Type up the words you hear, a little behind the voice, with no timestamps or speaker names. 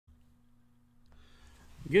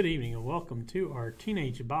Good evening and welcome to our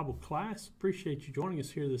Teenage Bible class. Appreciate you joining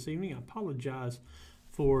us here this evening. I apologize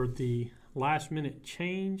for the last minute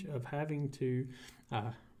change of having to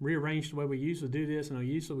rearrange the way we usually do this. I know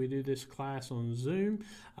usually we do this class on Zoom,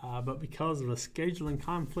 but because of a scheduling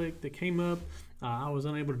conflict that came up, I was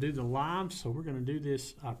unable to do the live, so we're going to do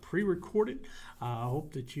this pre-recorded. I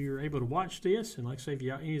hope that you're able to watch this, and like I say, if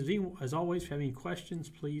you, as always, if you have any questions,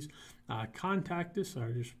 please contact us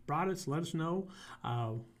or just write us, let us know.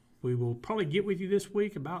 We will probably get with you this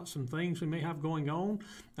week about some things we may have going on,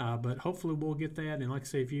 but hopefully we'll get that. And like I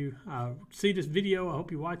say, if you see this video, I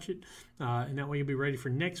hope you watch it, and that way you'll be ready for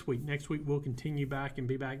next week. Next week we'll continue back and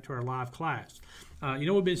be back to our live class.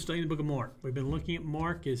 We've been studying the book of Mark. We've been looking at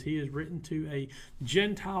Mark as he is written to a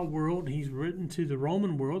Gentile world. He's written to the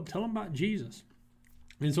Roman world. Tell them about Jesus.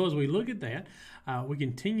 And so as we look at that, we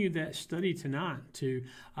continue that study tonight to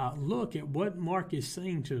look at what Mark is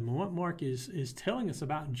saying to them and what Mark is telling us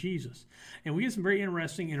about Jesus. And we get some very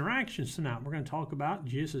interesting interactions tonight. We're going to talk about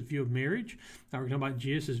Jesus' view of marriage. We're going to talk about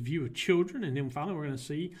Jesus' view of children. And then finally we're going to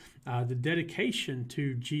see the dedication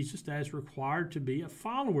to Jesus that is required to be a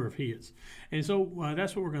follower of his. And so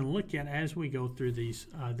that's what we're going to look at as we go through these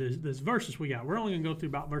verses we got. We're only going to go through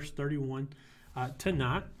about verse 31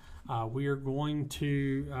 tonight. We are going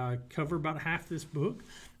to cover about half this book,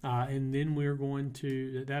 and then we're going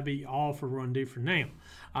to, that'll be all for we're going to do for now.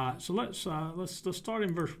 So let's start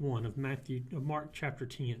in verse 1 of Mark chapter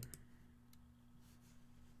 10.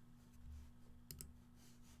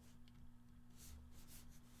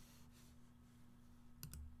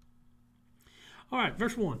 All right,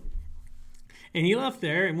 verse 1. And he left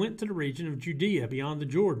there and went to the region of Judea beyond the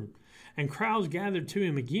Jordan, and crowds gathered to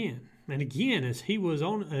him again. And again, as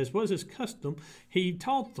was his custom, he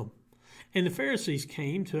taught them. And the Pharisees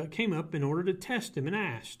came up in order to test him and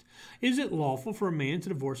asked, "Is it lawful for a man to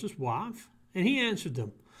divorce his wife?" And he answered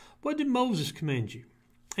them, "What did Moses command you?"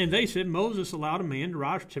 And they said, "Moses allowed a man to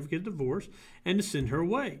write a certificate of divorce and to send her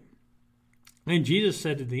away." And Jesus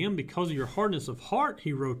said to them, "Because of your hardness of heart,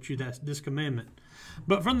 he wrote you this commandment.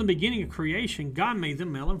 But from the beginning of creation, God made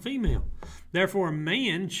them male and female. Therefore a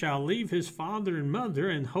man shall leave his father and mother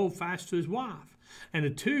and hold fast to his wife, and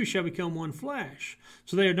the two shall become one flesh.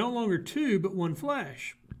 So they are no longer two, but one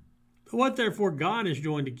flesh. What therefore God has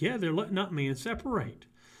joined together, let not man separate."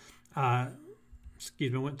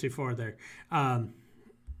 Excuse me, I went too far there.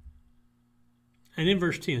 And in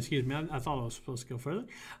verse 10, excuse me, I thought I was supposed to go further.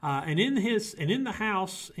 And in the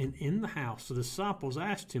house, the disciples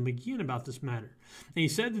asked him again about this matter. And he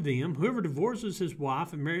said to them, "Whoever divorces his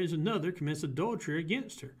wife and marries another commits adultery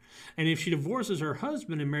against her. And if she divorces her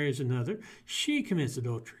husband and marries another, she commits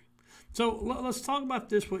adultery." So let's talk about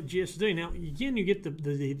this, what Jesus is doing. Now, again, you get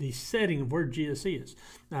the setting of where Jesus is.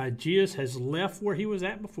 Jesus has left where he was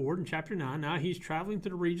at before in chapter 9. Now he's traveling to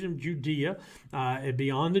the region of Judea,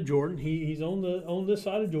 beyond the Jordan. He's on this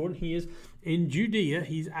side of Jordan. He is in Judea.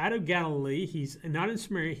 He's out of Galilee. He's not in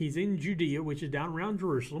Samaria. He's in Judea, which is down around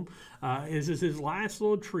Jerusalem. This is his last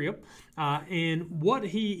little trip. And where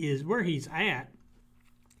he's at,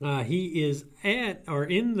 he is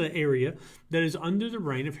in the area that is under the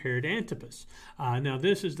reign of Herod Antipas. Now,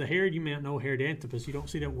 this is the Herod. You may not know Herod Antipas. You don't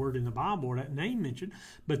see that word in the Bible or that name mentioned.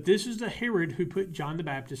 But this is the Herod who put John the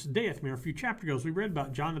Baptist to death. Remember, a few chapters ago, we read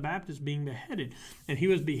about John the Baptist being beheaded. And he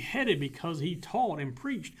was beheaded because he taught and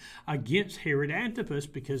preached against Herod Antipas,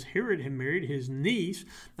 because Herod had married his niece,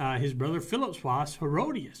 his brother Philip's wife,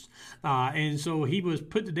 Herodias. And so he was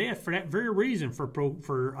put to death for that very reason,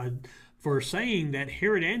 for saying that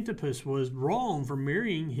Herod Antipas was wrong for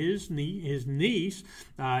marrying his niece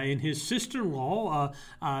and his sister-in-law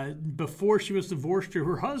before she was divorced to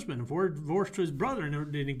her husband, before divorced to his brother.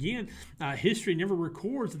 And again, history never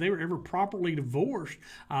records that they were ever properly divorced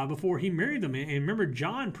before he married them. And remember,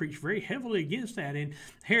 John preached very heavily against that. And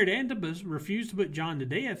Herod Antipas refused to put John to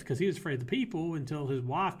death because he was afraid of the people, until his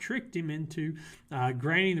wife tricked him into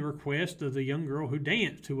granting the request of the young girl who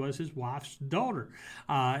danced, who was his wife's daughter.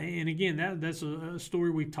 And again, that's a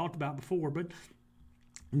story we've talked about before, but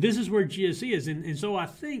this is where Jesus is. And so I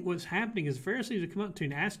think what's happening is the Pharisees have come up to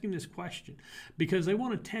him and ask him this question because they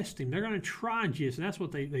want to test him. They're going to try Jesus. And that's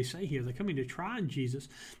what they say here. They're coming to try Jesus,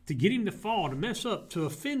 to get him to fall, to mess up, to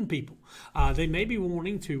offend people. They may be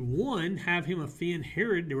wanting to, one, have him offend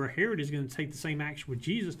Herod, where Herod is going to take the same action with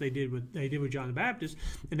Jesus they did with John the Baptist,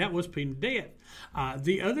 and that was put him to death.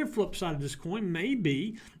 The other flip side of this coin may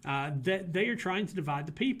be that they are trying to divide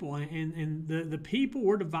the people. And the people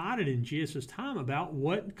were divided in Jesus' time about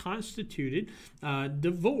what what constituted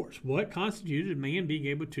divorce, what constituted a man being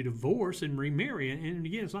able to divorce and remarry. And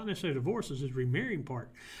again, it's not necessarily divorce, it's his remarrying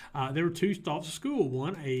part. There were two thoughts of school.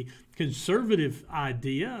 One, a conservative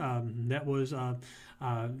idea that was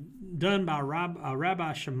done by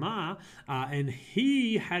Rabbi Shammai, and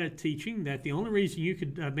he had a teaching that the only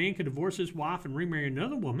reason a man could divorce his wife and remarry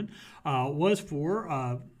another woman was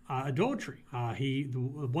for adultery.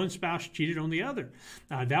 One spouse cheated on the other.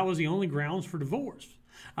 That was the only grounds for divorce.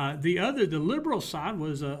 The liberal side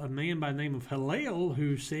was a man by the name of Hillel,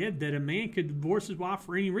 who said that a man could divorce his wife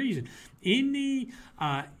for any reason, any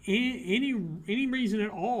reason at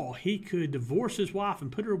all. He could divorce his wife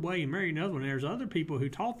and put her away and marry another one. There's other people who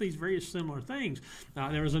taught these very similar things.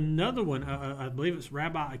 There was another one, I believe it's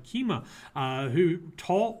Rabbi Akima, who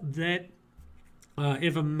taught that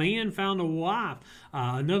if a man found a wife,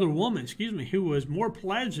 another woman, who was more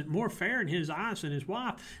pleasant, more fair in his eyes than his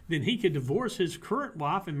wife, then he could divorce his current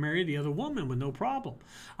wife and marry the other woman with no problem.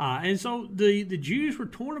 And so the Jews were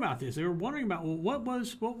torn about this. They were wondering about, well,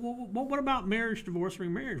 what about marriage, divorce,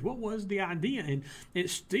 remarriage? What was the idea? And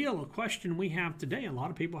it's still a question we have today. A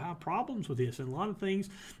lot of people have problems with this, and a lot of things.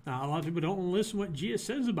 A lot of people don't want to listen to what Jesus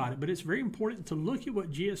says about it. But it's very important to look at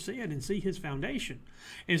what Jesus said and see his foundation.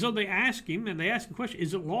 And so they ask him, and they ask the question: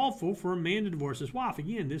 is it lawful for a man to divorce his wife?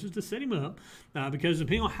 Again, this is to set him up, because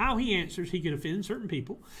depending on how he answers, he could offend certain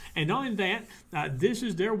people. And not only that, this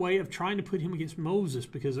is their way of trying to put him against Moses,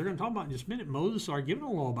 because they're going to talk about in just a minute. Moses are given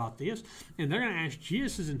a law about this, and they're going to ask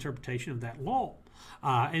Jesus' interpretation of that law.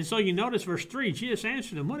 And so you notice verse 3, Jesus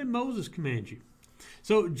answered them, what did Moses command you?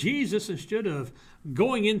 So Jesus, instead of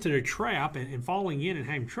going into the trap and falling in and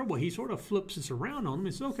having trouble, he sort of flips this around on them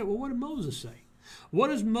and says, okay, well, what did Moses say? What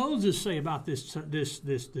does Moses say about this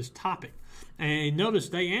topic? And notice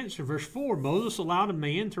they answer, verse 4, Moses allowed a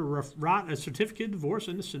man to write a certificate of divorce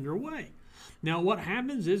and to send her away. Now, what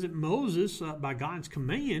happens is that Moses, by God's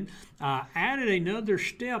command, added another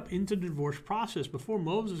step into the divorce process. Before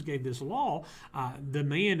Moses gave this law, if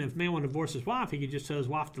man wanted to divorce his wife, he could just tell his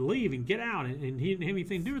wife to leave and get out, and he didn't have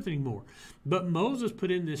anything to do with it anymore. But Moses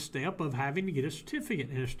put in this step of having to get a certificate,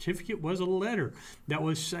 and a certificate was a letter that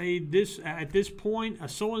would say, at this point,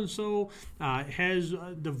 so-and-so has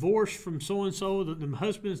divorced from so-and-so, the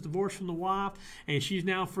husband is divorced from the wife, and she's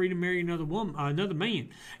now free to marry another man.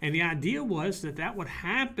 And the idea was that would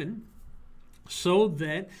happen so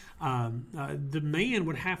that the man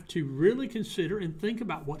would have to really consider and think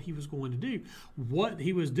about what he was going to do, what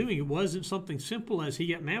he was doing. It wasn't something simple as he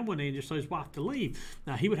got mad one day and just told his wife to leave.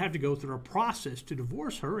 Now, he would have to go through a process to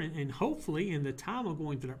divorce her, and hopefully in the time of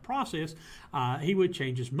going through that process, he would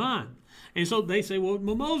change his mind. And so they say, well,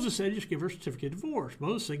 Moses said just give her a certificate of divorce.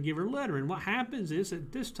 Moses said give her a letter. And what happens is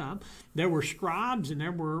at this time, there were scribes and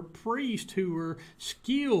there were priests who were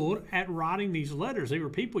skilled at writing these letters. They were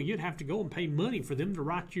people you'd have to go and pay money for them to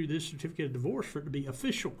write you this certificate of divorce for it to be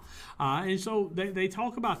official. And so they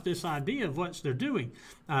talk about this idea of what they're doing.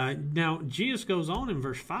 Now, Jesus goes on in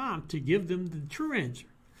verse 5 to give them the true answer.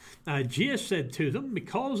 Jesus said to them,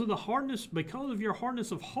 because of your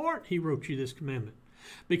hardness of heart, he wrote you this commandment.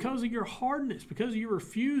 Because of your hardness, because of your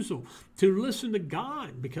refusal to listen to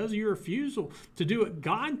God, because of your refusal to do what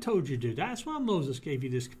God told you to do. That's why Moses gave you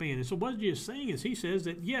this command. And so what Jesus is saying is he says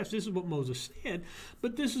that, yes, this is what Moses said,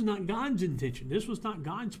 but this is not God's intention. This was not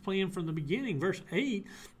God's plan from the beginning. Verse 8,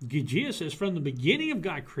 Jesus says, from the beginning of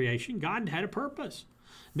God's creation, God had a purpose.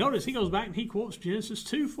 Notice he goes back and he quotes Genesis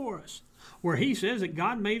 2 for us, where he says that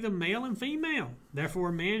God made them male and female. Therefore,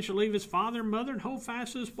 a man shall leave his father and mother and hold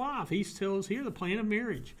fast to his wife. He tells here the plan of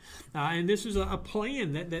marriage. And this is a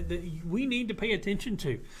plan that we need to pay attention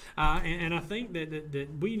to. And I think that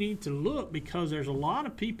we need to look, because there's a lot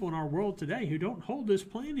of people in our world today who don't hold this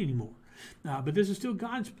plan anymore. But this is still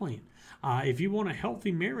God's plan. If you want a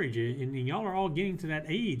healthy marriage, and y'all are all getting to that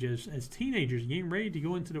age as teenagers, getting ready to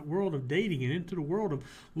go into the world of dating and into the world of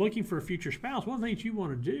looking for a future spouse, one of the things you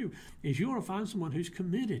want to do is you want to find someone who's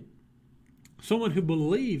committed. Someone who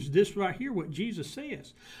believes this right here, what Jesus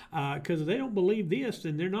says. Because if they don't believe this,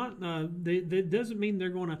 then they're not, that doesn't mean they're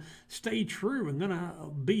going to stay true and going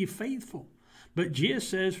to be faithful. But Jesus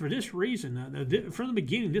says for this reason, from the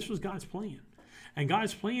beginning, this was God's plan. And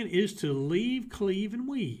God's plan is to leave, cleave, and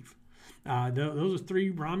weave. Those are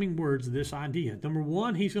three rhyming words of this idea. Number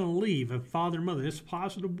one, he's going to leave a father and mother. This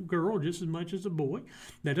applies to the girl just as much as the boy.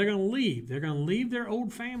 That they're going to leave. They're going to leave their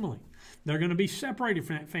old family. They're going to be separated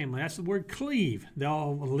from that family. That's the word cleave.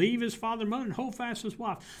 They'll leave his father and mother and hold fast his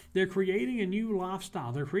wife. They're creating a new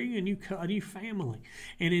lifestyle. They're creating a new family.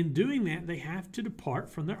 And in doing that, they have to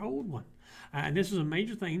depart from their old one. And this is a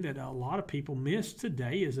major thing that a lot of people miss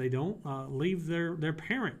today is they don't leave their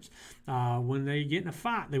parents. When they get in a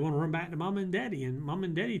fight, they want to run back to mom and daddy, and mom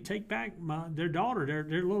and daddy take back their daughter,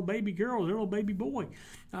 their little baby girl, their little baby boy.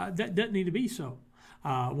 That doesn't need to be so.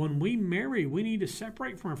 When we marry, we need to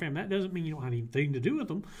separate from our family. That doesn't mean you don't have anything to do with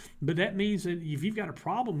them, but that means that if you've got a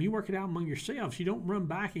problem, you work it out among yourselves. You don't run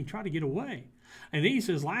back and try to get away. And then he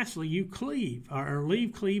says, lastly, you cleave, or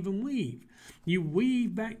leave, cleave, and weave. You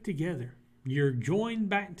weave back together. You're joined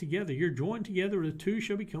back together. You're joined together. The two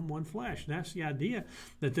shall become one flesh. And that's the idea,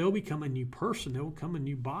 that they'll become a new person. They'll become a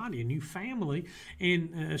new body, a new family,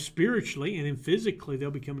 and spiritually and then physically they'll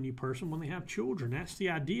become a new person when they have children. That's the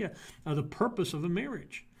idea of the purpose of a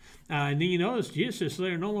marriage. And then you notice Jesus says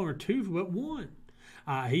they're no longer two but one.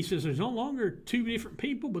 He says there's no longer two different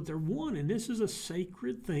people, but they're one. And this is a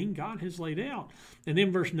sacred thing God has laid out. And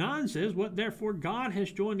then verse 9 says, what therefore God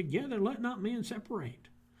has joined together, let not man separate.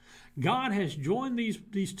 God has joined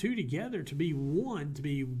these two together to be one, to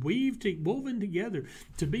be woven together,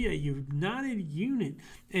 to be a united unit,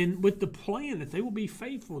 and with the plan that they will be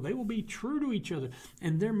faithful, they will be true to each other,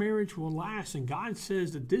 and their marriage will last. And God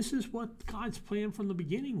says that this is what God's plan from the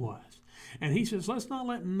beginning was. And he says, let's not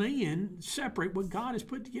let man separate what God has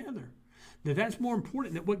put together. That's more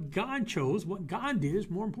important, that what God chose, what God did is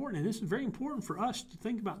more important. And this is very important for us to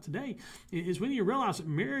think about today, is when you realize that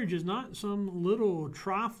marriage is not some little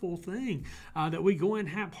trifle thing that we go in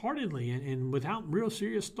half-heartedly and without real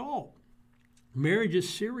serious thought. Marriage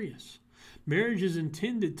is serious. Marriage is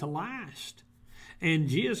intended to last. And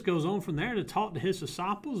Jesus goes on from there to talk to his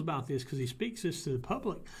disciples about this, because he speaks this to the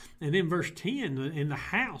public. And then verse 10, in the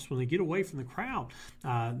house, when they get away from the crowd,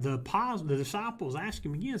 the disciples ask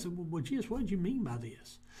him again, said, well, Jesus, what did you mean by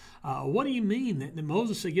this? What do you mean that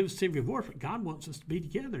Moses said, give us a certificate of divorce, but God wants us to be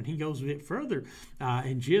together? And he goes a bit further,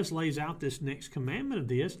 and Jesus lays out this next commandment of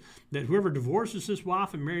this, that whoever divorces his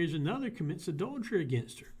wife and marries another commits adultery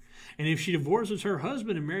against her. And if she divorces her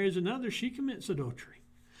husband and marries another, she commits adultery.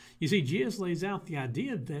 You see, Jesus lays out the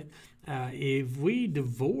idea that if we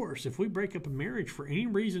divorce, if we break up a marriage for any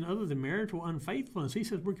reason other than marital unfaithfulness, he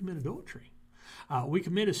says we commit adultery. We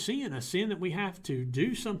commit a sin that we have to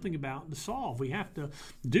do something about to solve. We have to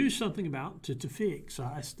do something about to fix.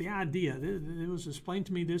 It's the idea. It was explained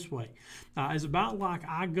to me this way. It's about like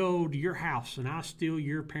I go to your house and I steal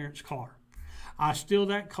your parents' car. I steal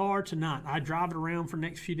that car tonight. I drive it around for the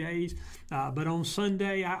next few days. But on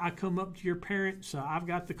Sunday, I come up to your parents. I've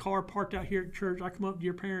got the car parked out here at church. I come up to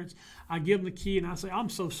your parents. I give them the key and I say, I'm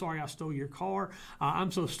so sorry I stole your car. I'm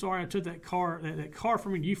so sorry I took that car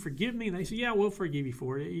from you. Do you forgive me? And they say, yeah, we'll forgive you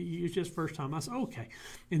for it. It's just first time. I say, okay.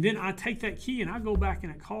 And then I take that key and I go back in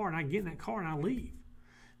that car and I get in that car and I leave.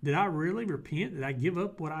 Did I really repent? Did I give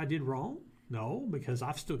up what I did wrong? No, because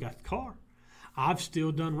I've still got the car. I've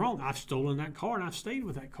still done wrong. I've stolen that car and I've stayed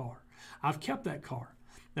with that car. I've kept that car.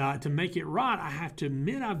 To make it right, I have to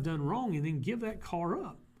admit I've done wrong and then give that car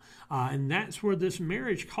up. And that's where this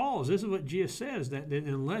marriage calls. This is what Jesus says, that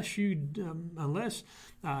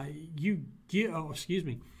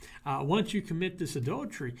once you commit this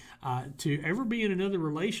adultery, to ever be in another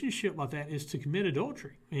relationship like that is to commit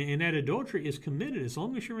adultery. And that adultery is committed as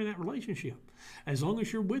long as you're in that relationship, as long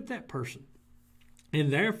as you're with that person. And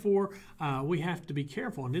therefore, we have to be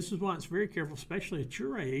careful. And this is why it's very careful, especially at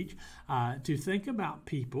your age, to think about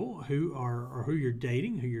people who you're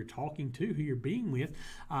dating, who you're talking to, who you're being with,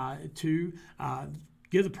 to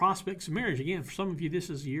give the prospects of marriage. Again, for some of you, this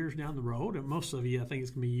is years down the road, and most of you, I think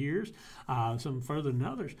it's going to be years, some further than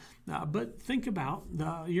others. But think about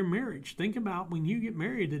your marriage. Think about when you get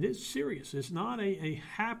married that it's serious. It's not a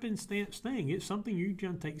happenstance thing. It's something you're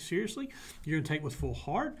going to take seriously. You're going to take with full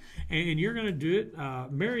heart, and you're going to do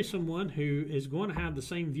it, marry someone who is going to have the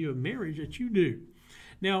same view of marriage that you do.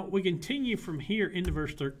 Now, we continue from here into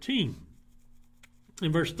verse 13.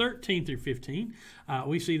 In verse 13 through 15,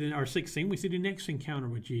 we see or 16, we see the next encounter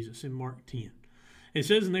with Jesus in Mark 10. It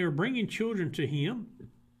says, and they were bringing children to him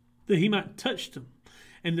that he might touch them,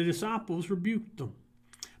 and the disciples rebuked them.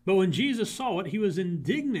 But when Jesus saw it, he was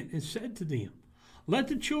indignant and said to them, let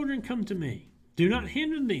the children come to me. Do not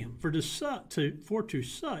hinder them, for to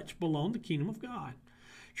such belong the kingdom of God.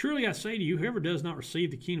 Truly I say to you, whoever does not receive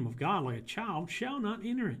the kingdom of God like a child shall not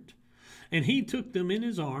enter it. And he took them in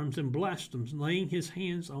his arms and blessed them, laying his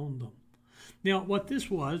hands on them. Now, what this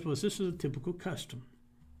was this is a typical custom.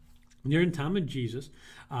 During the time of Jesus,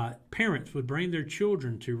 parents would bring their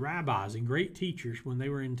children to rabbis and great teachers when they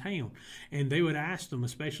were in town. And they would ask them,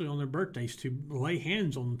 especially on their birthdays, to lay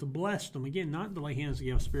hands on them, to bless them. Again, not to lay hands to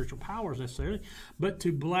give spiritual powers necessarily, but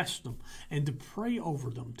to bless them and to pray over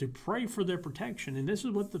them, to pray for their protection. And this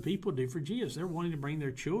is what the people do for Jesus. They're wanting to bring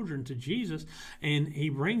their children to Jesus, and he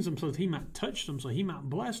brings them so that he might touch them, so he might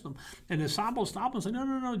bless them. And the disciples stop and say,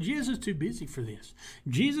 no, Jesus is too busy for this.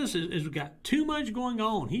 Jesus has got too much going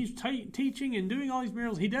on. He's teaching and doing all these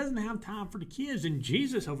miracles. He doesn't have time for the kids. And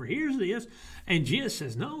Jesus overhears this, and Jesus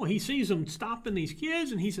says no. He sees them stopping these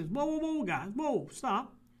kids, and he says, whoa, guys, whoa,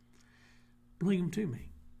 stop. Bring them to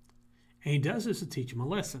me. And he does this to teach them a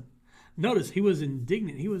lesson. Notice he was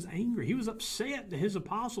indignant. He was angry. He was upset that his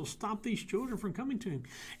apostles stopped these children from coming to him.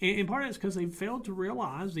 And part of it's because they failed to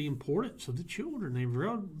realize the importance of the children. They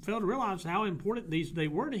failed to realize how important they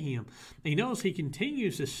were to him. And notice he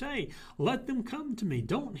continues to say, let them come to me.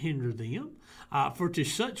 Don't hinder them, for to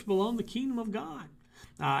such belong the kingdom of God.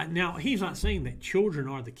 Now, he's not saying that children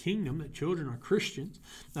are the kingdom, that children are Christians,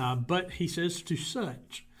 but he says to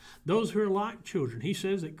such. Those who are like children. He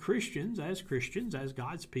says that Christians, as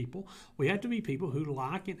God's people, we have to be people who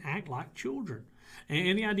like and act like children.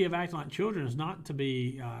 And the idea of acting like children is not to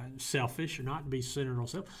be selfish or not to be centered on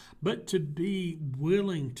self, but to be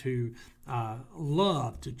willing to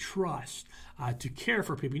love, to trust, to care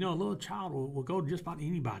for people. You know, a little child will go to just about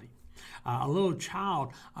anybody. A little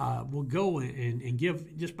child will go and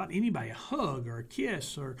give just about anybody a hug or a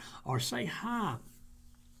kiss or say hi.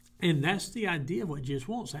 And that's the idea of what Jesus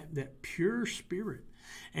wants, that pure spirit.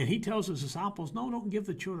 And he tells his disciples, no, don't give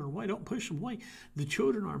the children away. Don't push them away. The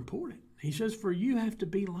children are important. He says, for you have to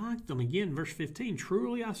be like them. Again, verse 15,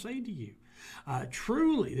 truly I say to you,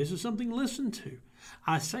 truly, this is something to listen to.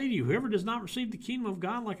 I say to you, whoever does not receive the kingdom of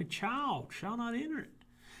God like a child shall not enter it.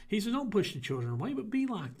 He says, don't push the children away, but be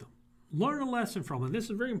like them. Learn a lesson from them. This is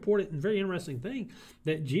a very important and very interesting thing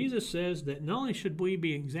that Jesus says that not only should we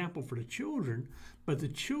be an example for the children, but the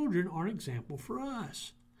children are an example for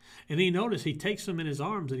us. And then notice he takes them in his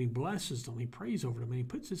arms and he blesses them. He prays over them and he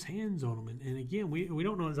puts his hands on them. And again, we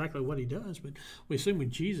don't know exactly what he does, but we assume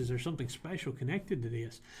with Jesus there's something special connected to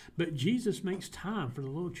this. But Jesus makes time for the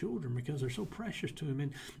little children because they're so precious to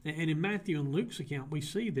him. And in Matthew and Luke's account, we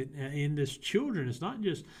see that in this children, it's not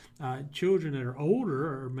just children that are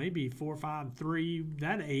older or maybe 4, 5, 3,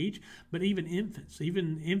 that age, but even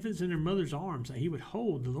infants in their mother's arms, that he would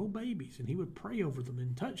hold the little babies and he would pray over them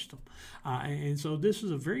and touch them. And so this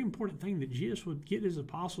is a very important thing that Jesus would get his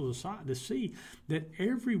apostles aside to see that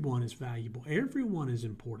everyone is valuable, everyone is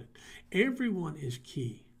important, everyone is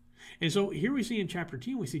key. And so here we see in chapter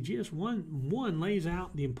 10, we see Jesus one lays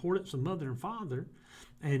out the importance of mother and father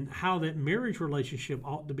and how that marriage relationship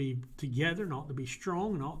ought to be together and ought to be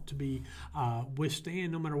strong and ought to be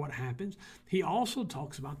withstand no matter what happens. He also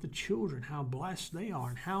talks about the children, how blessed they are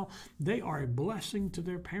and how they are a blessing to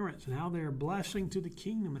their parents and how they're a blessing to the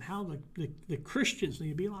kingdom and how the Christians need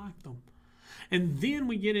to be like them. And then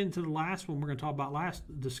we get into the last one we're going to talk about, last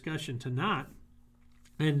discussion tonight.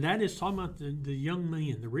 And that is talking about the young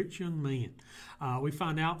man, the rich young man. We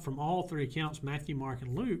find out from all three accounts, Matthew, Mark,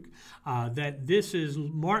 and Luke, that this is,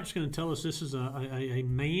 Mark's going to tell us this is a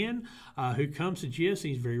man who comes to Jesus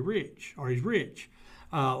and he's very rich, or he's rich.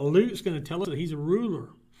 Luke's going to tell us that he's a ruler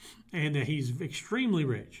and that he's extremely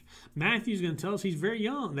rich. Matthew's going to tell us he's very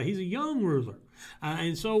young, that he's a young ruler.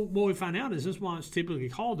 And so what we find out is this is why it's typically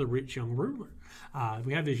called the rich young ruler.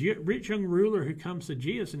 We have this rich young ruler who comes to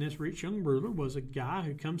Jesus, and this rich young ruler was a guy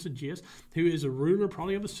who comes to Jesus who is a ruler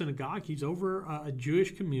probably of a synagogue. He's over a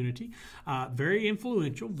Jewish community, very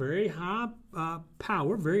influential, very high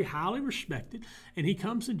power, very highly respected, and he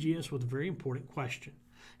comes to Jesus with a very important question.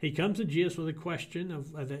 He comes to Jesus with a question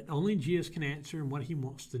of that only Jesus can answer and what he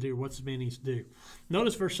wants to do, what this man needs to do.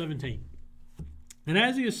 Notice verse 17. And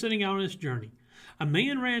as he was setting out on his journey, a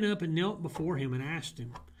man ran up and knelt before him and asked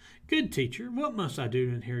him, Good teacher, what must I do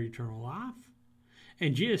to inherit eternal life?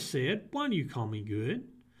 And Jesus said, Why do you call me good?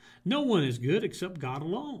 No one is good except God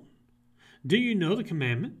alone. Do you know the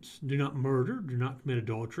commandments? Do not murder, do not commit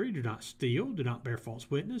adultery, do not steal, do not bear false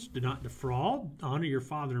witness, do not defraud, honor your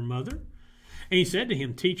father and mother. And he said to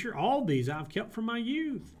him, Teacher, all these I've kept from my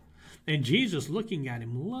youth. And Jesus, looking at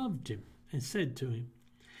him, loved him and said to him,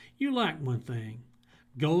 You lack one thing.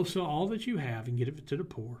 Go sell all that you have and give it to the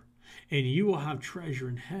poor, and you will have treasure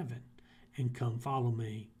in heaven, and come follow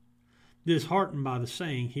me. Disheartened by the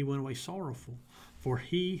saying, he went away sorrowful, for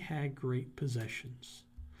he had great possessions.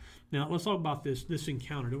 Now, let's talk about this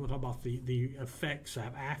encounter. Then we'll talk about the effects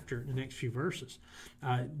after the next few verses.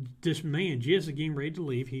 This man, Jesus, is getting ready to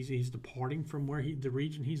leave. He's departing from the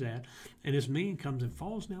region he's at, and this man comes and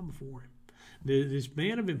falls down before him. This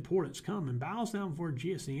man of importance comes and bows down before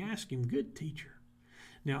Jesus, and he asks him, "Good teacher."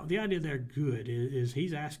 Now, the idea there, good, is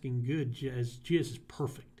he's asking good as Jesus is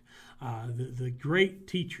perfect, the great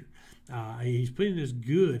teacher. He's putting this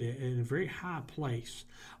good in a very high place.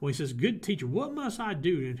 Well, he says, "Good teacher, what must I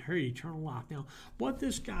do to inherit eternal life?" Now, what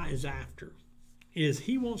this guy is after is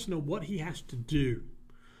he wants to know what he has to do.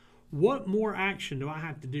 What more action do I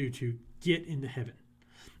have to do to get into heaven?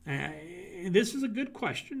 And this is a good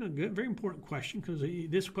question, very important question, because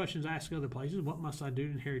this question is asked other places. What must I do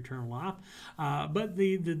to inherit eternal life? But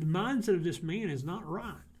the mindset of this man is not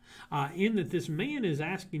right. In that this man is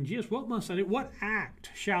asking Jesus, what must I do? What act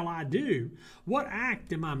shall I do? What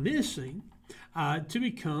act am I missing to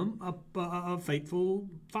become a faithful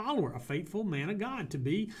follower, a faithful man of God, to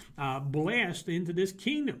be blessed into this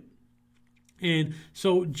kingdom? And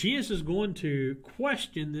so Jesus is going to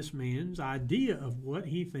question this man's idea of what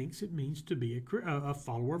he thinks it means to be a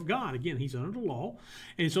follower of God. Again, he's under the law.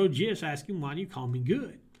 And so Jesus asks him, "Why do you call me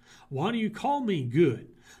good? Why do you call me good?"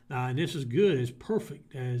 And this is good, as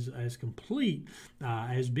perfect, as complete,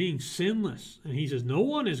 as being sinless. And he says, no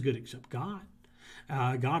one is good except God.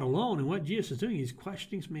 God alone. And what Jesus is doing, he's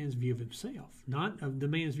questioning this man's view of himself. Not of the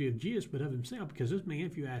man's view of Jesus, but of himself. Because this man,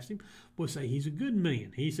 if you asked him, will say he's a good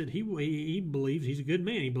man. He said he believes he's a good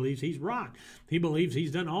man. He believes he's right. He believes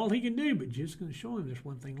he's done all he can do. But Jesus is going to show him there's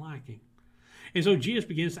one thing lacking. And so Jesus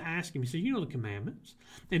begins to ask him, he says, you know the commandments.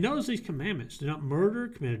 And notice these commandments: do not murder,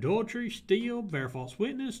 commit adultery, steal, bear false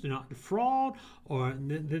witness, do not defraud, or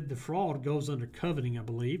the fraud goes under coveting, I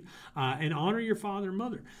believe, and honor your father and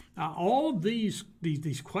mother. All of these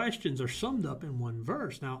questions are summed up in one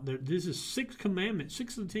verse. Now, this is 6 commandments,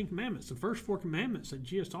 6 of the 10 commandments. The first 4 commandments that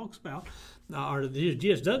Jesus talks about, or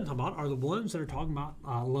Jesus doesn't talk about, are the ones that are talking about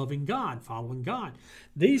loving God, following God.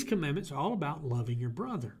 These commandments are all about loving your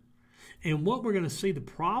brother. And what we're going to see the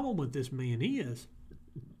problem with this man is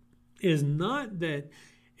not that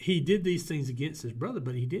he did these things against his brother,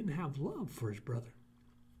 but he didn't have love for his brother.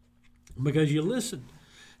 Because you listen,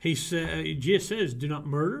 Jesus says, do not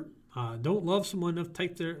murder. Don't love someone enough to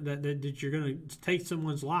take that you're going to take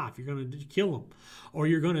someone's life. You're going to kill them, or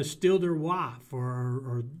you're going to steal their wife,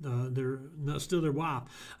 or steal their wife.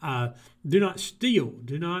 Do not steal.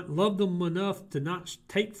 Do not love them enough to not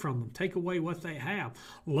take from them, take away what they have.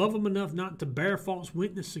 Love them enough not to bear false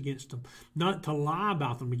witness against them, not to lie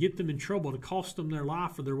about them, to get them in trouble, to cost them their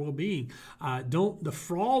life or their well-being. Don't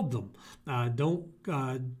defraud them.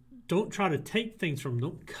 Don't try to take things from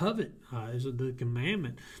them. Don't covet is the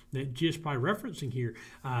commandment that Jesus is probably referencing here.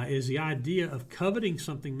 Is the idea of coveting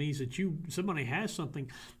something means that somebody has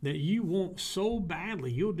something that you want so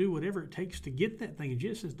badly, you'll do whatever it takes to get that thing. And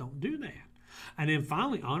Jesus says, don't do that. And then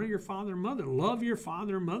finally, honor your father and mother. Love your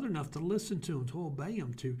father and mother enough to listen to them, to obey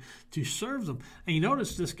them, to serve them. And you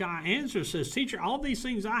notice this guy answers, says, teacher, all these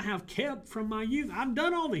things I have kept from my youth. I've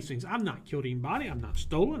done all these things. I've not killed anybody. I've not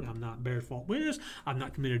stolen. I've not bear false witness. I've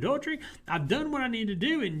not committed adultery. I've done what I need to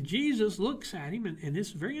do. And Jesus looks at him, and this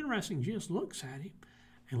is very interesting. Jesus looks at him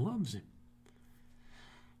and loves him.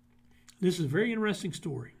 This is a very interesting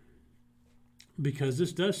story, because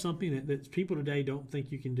this does something that people today don't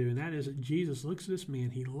think you can do, and that is that Jesus looks at this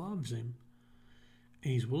man, he loves him,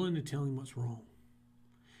 and he's willing to tell him what's wrong.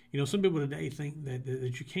 You know, some people today think that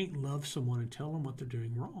you can't love someone and tell them what they're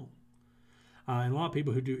doing wrong. And a lot of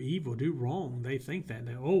people who do evil, do wrong, they think that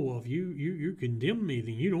oh, well, if you condemn me,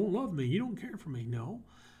 then you don't love me, you don't care for me. No,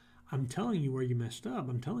 I'm telling you where you messed up.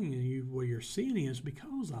 I'm telling you where your sin is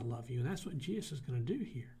because I love you, and that's what Jesus is going to do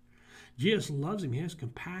here. Jesus loves him. He has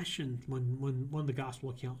compassion when one of the gospel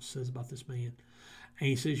accounts says about this man. And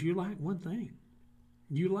he says, you lack one thing.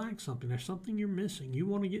 You lack something. There's something you're missing. You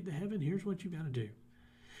want to get to heaven? Here's what you got to do.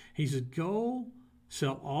 He says, go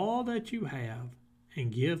sell all that you have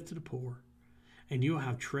and give to the poor, and you'll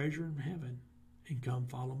have treasure in heaven, and come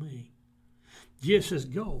follow me. Jesus says,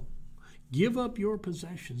 go. Give up your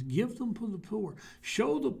possessions. Give them to the poor.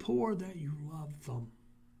 Show the poor that you love them.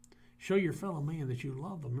 Show your fellow man that you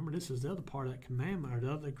love them. Remember, this is the other part of that commandment, or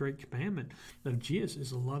the other great commandment of Jesus, is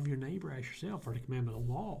to love your neighbor as yourself, or the commandment of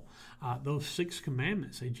the law. Those 6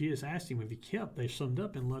 commandments that Jesus asked him if he kept, they summed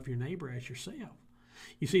up in love your neighbor as yourself.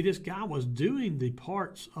 You see, this guy was doing the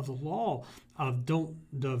parts of the law of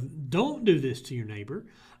don't do this to your neighbor,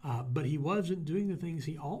 but he wasn't doing the things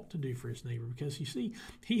he ought to do for his neighbor, because you see,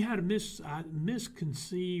 he had a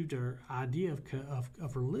misconceived idea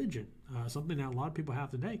of religion, something that a lot of people have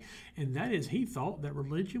today, and that is he thought that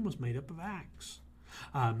religion was made up of acts.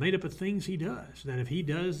 made up of things he does. That if he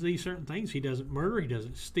does these certain things, he doesn't murder, he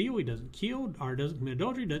doesn't steal, he doesn't kill, or doesn't commit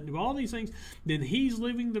adultery, doesn't do all these things, then he's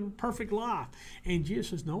living the perfect life. And Jesus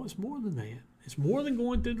says, no, it's more than that. It's more than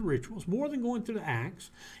going through the rituals, more than going through the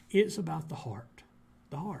acts. It's about the heart.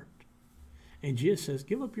 The heart. And Jesus says,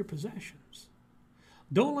 give up your possessions.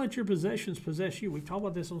 Don't let your possessions possess you. We've talked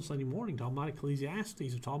about this on Sunday morning, talking about Ecclesiastes,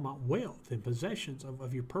 we're talking about wealth and possessions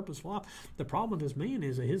of your purposeful life. The problem with this man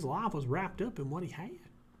is that his life was wrapped up in what he had.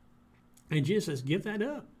 And Jesus says, give that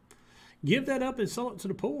up. Give that up and sell it to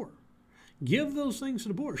the poor. Give those things to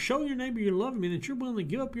the poor. Show your neighbor you love him and that you're willing to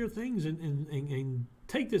give up your things and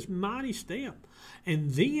take this mighty step.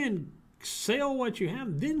 And then sell what you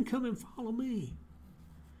have. Then come and follow me.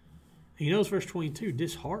 And you notice verse 22,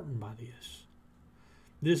 disheartened by this.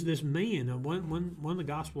 This man, one of the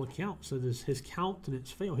gospel accounts said his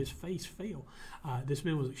countenance fell, his face fell. This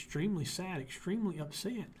man was extremely sad, extremely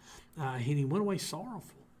upset, and he went away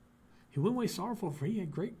sorrowful. He went away sorrowful for he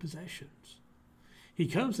had great possessions. He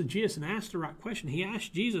comes to Jesus and asks the right question. He asks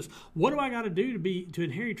Jesus, what do I got to do to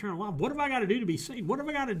inherit eternal life? What have I got to do to be saved? What have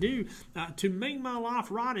I got to do to make my life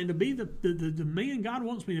right and to be the man God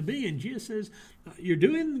wants me to be? And Jesus says, you're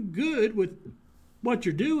doing good with what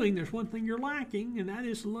you're doing. There's one thing you're lacking, and that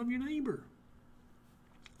is to love your neighbor.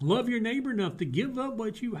 Love your neighbor enough to give up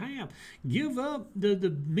what you have. Give up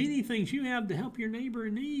the many things you have to help your neighbor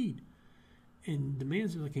in need. And the man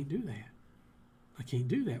says, I can't do that. I can't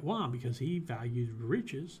do that. Why? Because he valued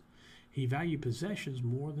riches. He valued possessions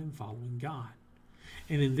more than following God.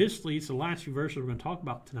 And then this leads to the last few verses we're going to talk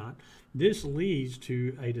about tonight. This leads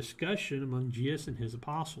to a discussion among Jesus and his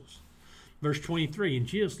apostles. Verse 23, and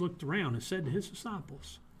Jesus looked around and said to his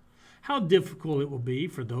disciples, how difficult it will be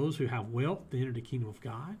for those who have wealth to enter the kingdom of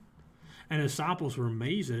God. And the disciples were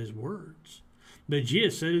amazed at his words. But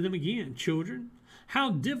Jesus said to them again, children,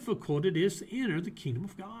 how difficult it is to enter the kingdom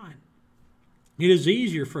of God. It is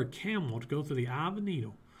easier for a camel to go through the eye of a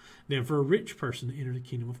needle than for a rich person to enter the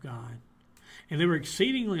kingdom of God. And they were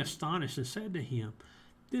exceedingly astonished and said to him,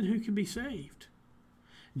 then who can be saved?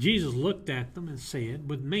 Jesus looked at them and said,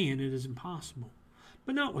 with man it is impossible,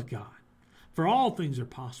 but not with God, for all things are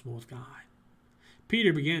possible with God.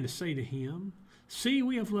 Peter began to say to him, see,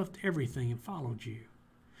 we have left everything and followed you.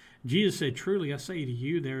 Jesus said, truly I say to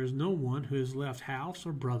you, there is no one who has left house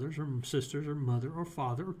or brothers or sisters or mother or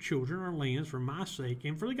father or children or lands for my sake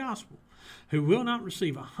and for the gospel, who will not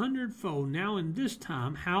receive 100-fold now in this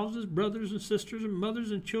time houses, brothers and sisters and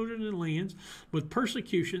mothers and children and lands with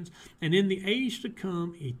persecutions, and in the age to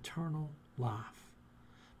come eternal life.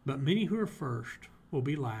 But many who are first will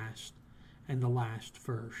be last, and the last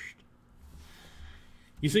first.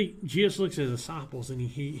 You see, Jesus looks at the disciples and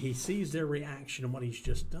he sees their reaction and what he's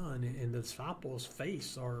just done, and the disciples'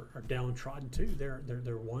 face are downtrodden too.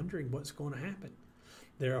 They're wondering what's going to happen.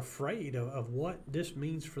 They're afraid of what this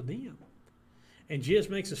means for them. And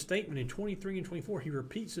Jesus makes a statement in 23 and 24. He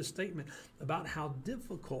repeats this statement about how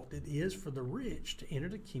difficult it is for the rich to enter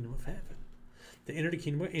the kingdom of heaven, to enter the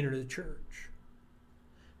kingdom, enter the church.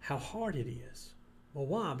 How hard it is. Well,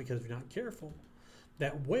 why? Because if you're not careful,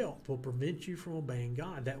 that wealth will prevent you from obeying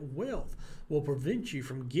God. That wealth will prevent you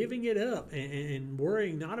from giving it up and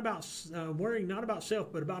worrying not about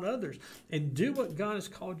self, but about others, and do what God has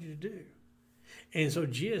called you to do. And so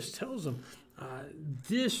Jesus tells them,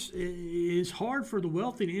 this is hard for the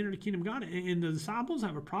wealthy to enter the kingdom of God. And the disciples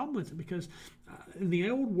have a problem with it because in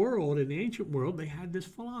the old world, in the ancient world, they had this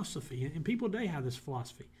philosophy. And people today have this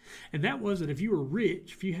philosophy. And that was that if you were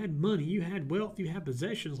rich, if you had money, you had wealth, you had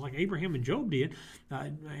possessions like Abraham and Job did,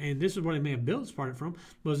 and this is what they may have built this part from,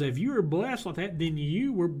 was that if you were blessed like that,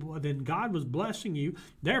 then God was blessing you.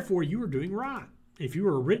 Therefore, you were doing right. If you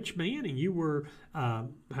were a rich man and you were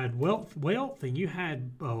had wealth, and you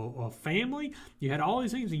had a family, you had all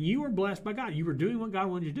these things, and you were blessed by God. You were doing what God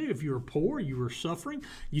wanted you to do. If you were poor, you were suffering,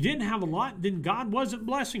 you didn't have a lot, then God wasn't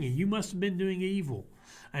blessing you. You must have been doing evil.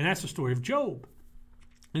 And that's the story of Job.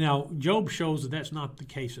 Now, Job shows that that's not the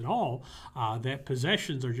case at all, that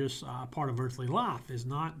possessions are just part of earthly life. It's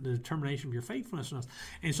not the determination of your faithfulness.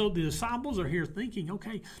 And so the disciples are here thinking,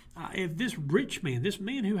 okay, if this rich man, this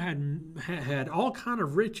man who had all kind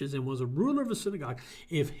of riches and was a ruler of a synagogue,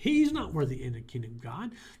 if he's not worthy in the kingdom of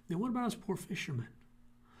God, then what about us poor fishermen?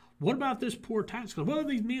 What about this poor tax collector? What are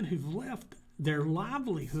these men who've left their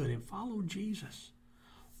livelihood and followed Jesus?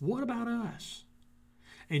 What about us?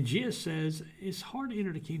 And Jesus says it's hard to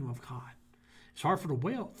enter the kingdom of God. It's hard for the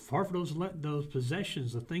wealth, it's hard for those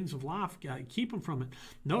possessions, the things of life, keep them from it.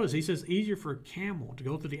 Notice he says easier for a camel to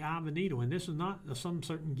go through the eye of a needle. And this is not some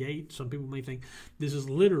certain gate. Some people may think this is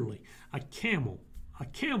literally a camel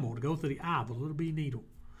to go through the eye of a little bitty needle.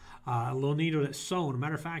 A little needle that's sewn. As a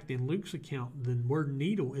matter of fact, in Luke's account, the word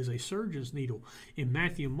needle is a surgeon's needle. In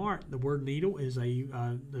Matthew and Mark, the word needle is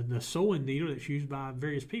the sewing needle that's used by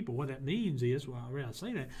various people. What that means is, well, I really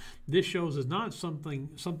say that, this shows it's not something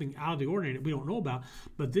out of the ordinary that we don't know about,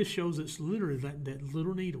 but this shows it's literally that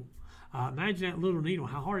little needle. Imagine that little needle,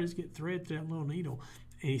 how hard it is to get thread through that little needle.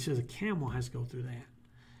 And he says a camel has to go through that.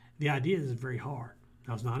 The idea is it's very hard.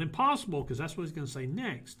 Now, it's not impossible, because that's what he's going to say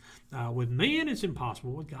next. With man, it's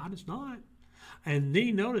impossible. With God, it's not. And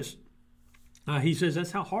then notice, he says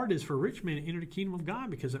that's how hard it is for a rich man to enter the kingdom of God,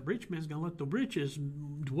 because that rich man is going to let the riches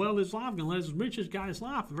dwell his life, going to let his riches guide his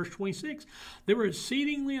life. Verse 26, they were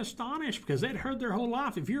exceedingly astonished, because they'd heard their whole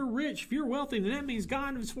life, if you're rich, if you're wealthy, then that means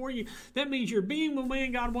God is for you. That means you're being the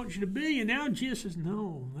man God wants you to be. And now Jesus says,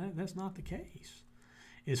 no, that's not the case.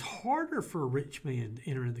 It's harder for a rich man to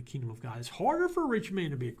enter into the kingdom of God. It's harder for a rich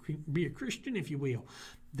man to be a Christian, if you will,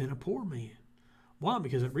 than a poor man. Why?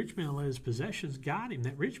 Because that rich man let his possessions guide him.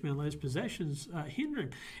 That rich man let his possessions hinder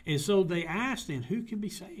him. And so they asked then, who can be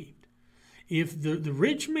saved? If the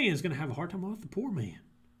rich man is going to have a hard time with the poor man,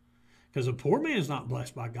 because the poor man is not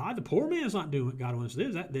blessed by God. The poor man is not doing what God wants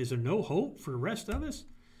to do. Is there no hope for the rest of us?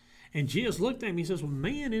 And Jesus looked at him. He says, well,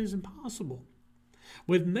 man, it is impossible.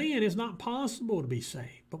 With man, it's not possible to be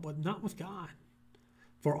saved, but not with God.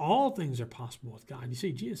 For all things are possible with God. You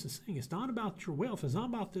see, Jesus is saying it's not about your wealth. It's not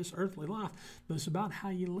about this earthly life, but it's about how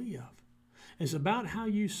you live. It's about how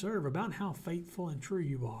you serve, about how faithful and true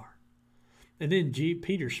you are. And then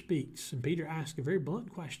Peter speaks, and Peter asks a very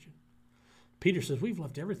blunt question. Peter says, we've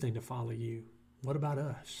left everything to follow you. What about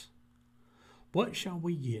us? What shall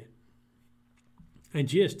we get? And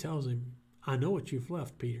Jesus tells him, I know what you've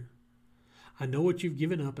left, Peter. I know what you've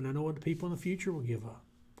given up, and I know what the people in the future will give up.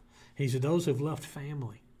 He said, those who've left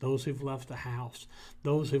family, those who've left the house,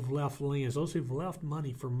 those who've left lands, those who've left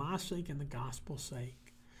money for my sake and the gospel's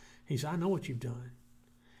sake. He said, I know what you've done.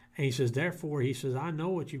 And he says, therefore, he says, I know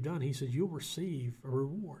what you've done. He says, you'll receive a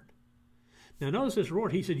reward. Now, notice this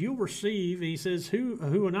reward. He said, you'll receive, and he says, who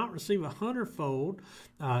will not receive 100-fold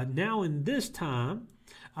now in this time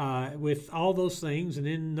with all those things. And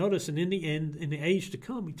then notice, and in the end, in the age to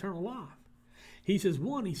come, eternal life. He says,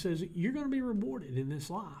 he says, you're going to be rewarded in this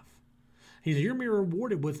life. He says, you're going to be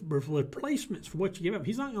rewarded with replacements for what you give up.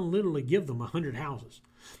 He's not going to literally give them 100 houses.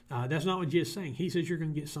 That's not what Jesus is saying. He says you're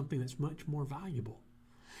going to get something that's much more valuable.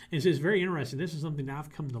 And it's very interesting. This is something that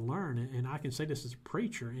I've come to learn, and I can say this as a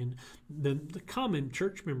preacher, and the common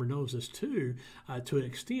church member knows this too, to an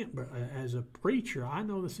extent, but as a preacher, I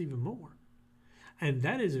know this even more. And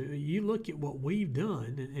that is, you look at what we've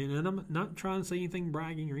done, and I'm not trying to say anything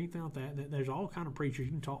bragging or anything like that. There's all kind of preachers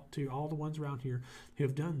you can talk to, all the ones around here who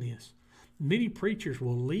have done this. Many preachers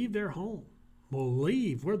will leave their home, will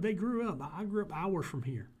leave where they grew up. I grew up hours from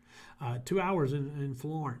here, 2 hours in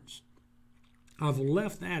Florence. I've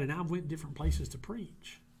left that, and I've went different places to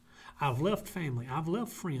preach. I've left family. I've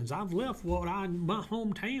left friends. I've left my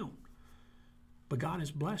hometown. But God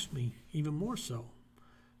has blessed me even more so.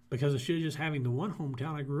 Because instead of just having the one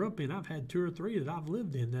hometown I grew up in, I've had 2 or 3 that I've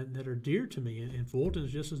lived in that are dear to me, and Fulton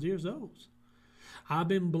is just as dear as those. I've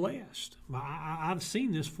been blessed. I've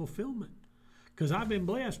seen this fulfillment. Because I've been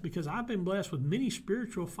blessed with many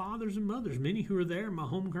spiritual fathers and mothers, many who are there in my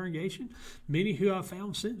home congregation, many who I've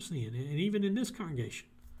found since then, and even in this congregation.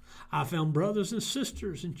 I found brothers and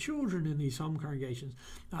sisters and children in these home congregations,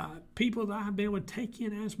 people that I've been able to take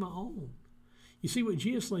in as my own. You see, what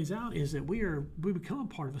Jesus lays out is that we become a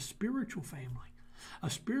part of a spiritual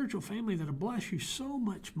family that'll bless you so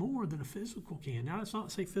much more than a physical can. Now, that's not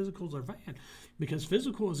to say physicals are bad, because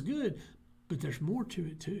physical is good, but there's more to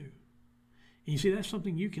it too. And you see, that's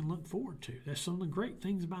something you can look forward to. That's some of the great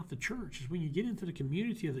things about the church, is when you get into the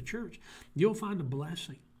community of the church, you'll find a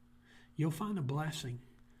blessing. You'll find a blessing.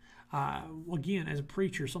 Again, as a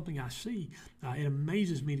preacher, something I see, it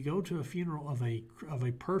amazes me to go to a funeral of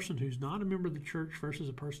a person who's not a member of the church versus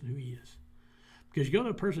a person who is. Because you go to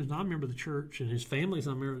a person who's not a member of the church and his family's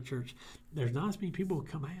not a member of the church, there's not as many people who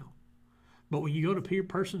come out. But when you go to a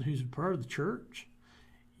person who's a part of the church,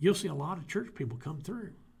 you'll see a lot of church people come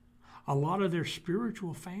through. A lot of their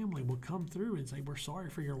spiritual family will come through and say, we're sorry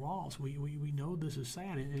for your loss. We know this is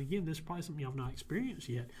sad. And again, this is probably something I've not experienced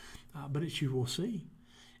yet, but it's you will see.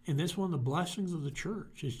 And that's one of the blessings of the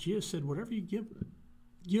church. As Jesus said, whatever you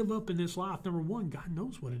give up in this life, number one, God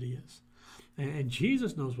knows what it is. And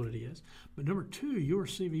Jesus knows what it is. But number two, you'll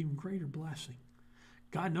receive even greater blessing.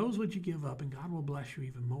 God knows what you give up, and God will bless you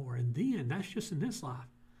even more. And then, that's just in this life.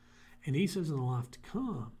 And he says in the life to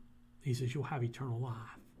come, he says you'll have eternal life.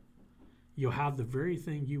 You'll have the very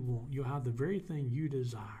thing you want. You'll have the very thing you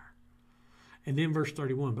desire. And then verse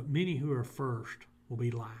 31, but many who are first will be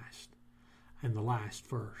last, and the last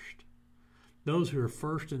first. Those who are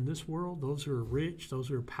first in this world, those who are rich, those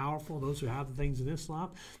who are powerful, those who have the things in this life,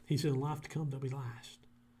 he said in life to come, they'll be last.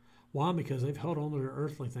 Why? Because they've held on to their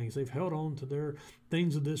earthly things. They've held on to their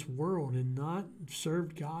things of this world and not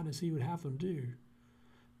served God as he would have them do.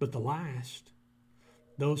 But the last,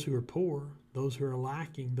 those who are poor, those who are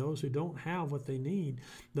lacking, those who don't have what they need,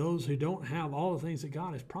 those who don't have all the things that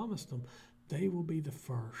God has promised them, they will be the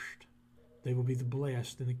first. They will be the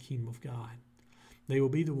blessed in the kingdom of God. They will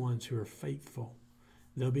be the ones who are faithful.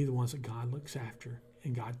 They'll be the ones that God looks after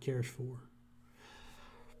and God cares for.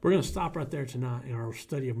 We're going to stop right there tonight in our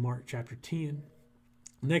study of Mark chapter 10.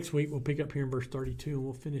 Next week, we'll pick up here in verse 32, and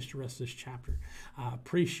we'll finish the rest of this chapter. I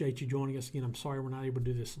appreciate you joining us again. I'm sorry we're not able to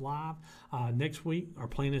do this live. Next week, our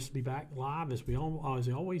plan is to be back live as we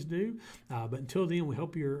always do. But until then, we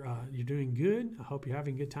hope you're doing good. I hope you're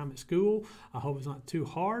having a good time at school. I hope it's not too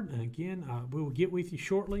hard. And again, we will get with you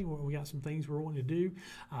shortly. We got some things we're wanting to do.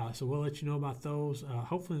 So we'll let you know about those,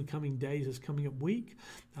 hopefully in the coming days, this coming up week.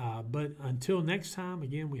 But until next time,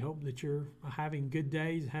 again, we hope that you're having good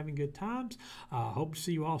days, having good times. Hope to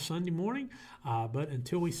see you all Sunday morning. But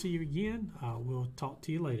until we see you again, we'll talk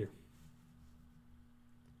to you later.